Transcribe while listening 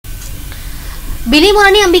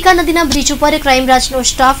બિલીમોરાની અંબિકા નદીના બ્રિજ ઉપર crime બ્રાન્ચનો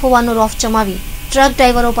staff હોવાનો રોફ જમાવી ટ્રક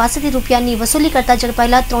ડ્રાઈવરો પાસેથી રૂપિયાની વસૂલી કરતા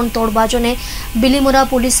ઝડપાયેલા 3 તોડબાજોને બિલીમોરા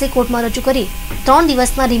પોલીસે કોર્ટમાં રજૂ કરી 3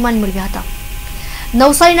 દિવસના રિમાન્ડ મેળવ્યા હતા।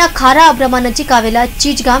 નવસારીના ખારા અબ્રમા નજીક આવેલા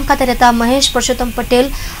ચીજ ગામ ખાતે રહેતા મહેશ પરસોત્તમ પટેલ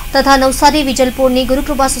તથા નવસારી વિજલપોરની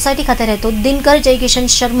ગુરુકૃપા સોસાયટી ખાતે રહેતો દિનકર જયકિશન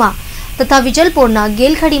શર્મા તથા વિજલપોરના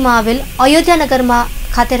ગેલખડીમાં આવેલ અયોધ્યાનગરમાં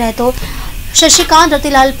ખાતે રહેતો શશિકાંત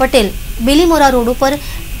રતિલાલ પટેલ બિલીમોરા રોડ ઉપર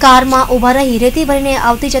કારમાં ઉભા રહી રેતી ભરીને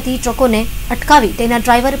આવતી જતી ટ્રકોને અટકાવી તેના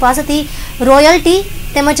ડ્રાઈવર પાસેથી રોયલ્ટી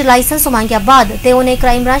તેમજ લાયસન્સ માંગ્યા બાદ તેઓને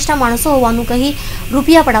ક્રાઇમ બ્રાન્ચના માણસો હોવાનું કહી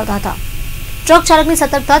રૂપિયા પડાવતા હતા। ટ્રક ચાલકની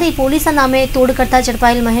સતર્કતાથી પોલીસના નામે તોડ કરતા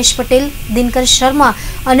ઝડપાયેલ મહેશ પટેલ, દિનકર શર્મા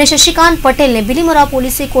અને શશિકાંત પટેલને બિલીમોરા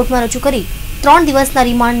પોલીસે કોર્ટમાં રજૂ કરી 3 દિવસના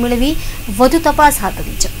રિમાન્ડ મેળવી વધુ તપાસ હાથ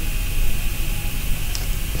ધરી છે।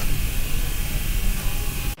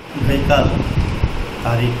 ગઈકાલ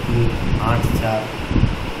તારીખ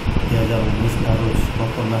 8/4/2019 રોજ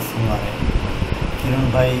બપોરના સુમારે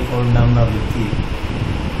કિરણભાઈ ઓળ નામના વ્યક્તિ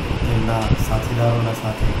તેમના સાથીદારોના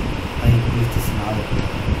સાથે અહીં પોલીસ સ્ટેશન આવે,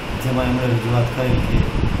 જેમાં એમણે રજૂઆત કરી કે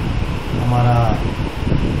અમારા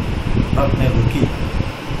ટ્રકને રોકી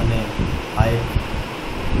અને આ એક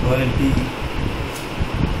રોયલ્ટી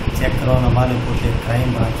ચેક કરવાના બહાને પોતે ક્રાઇમ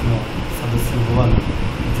બ્રાન્ચનો સદસ્ય હોવાનું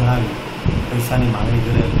જણાવી પૈસાની માંગણી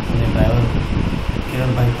કરેલ અને ડ્રાઈવર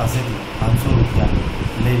કિરણભાઈ પાસેથી 500 રૂપિયા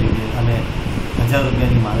લઈ લીધેલ અને 1000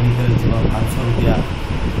 રૂપિયાની માંગણી કરેલ, જેમાં 500 રૂપિયા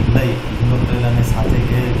લઈ ગુનો કરેલ અને સાથે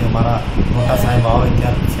કહે કે મારા મોટા સાહેબ આવે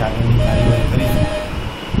ત્યાર પછી આગળની કાર્યવાહી કરીશું।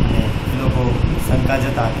 અને એ લોકો શંકા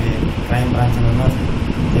જતા કે ક્રાઇમ બ્રાન્ચનો ન છે,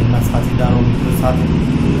 તેમના સાથીદારો મિત્રો સાથે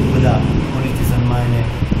બધા પોલીસ સ્ટેશનમાં એને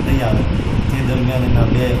લઈ આવે। તે દરમિયાન એના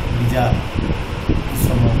 2 બીજા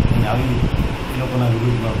કિસ્સાઓ અહીં આવી એ લોકોના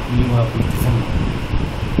વિરુદ્ધમાં બિલીમોરા પોલીસ સ્ટેશનમાં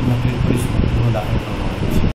નકલી પોલીસમાં ગુનો દાખલ કરવામાં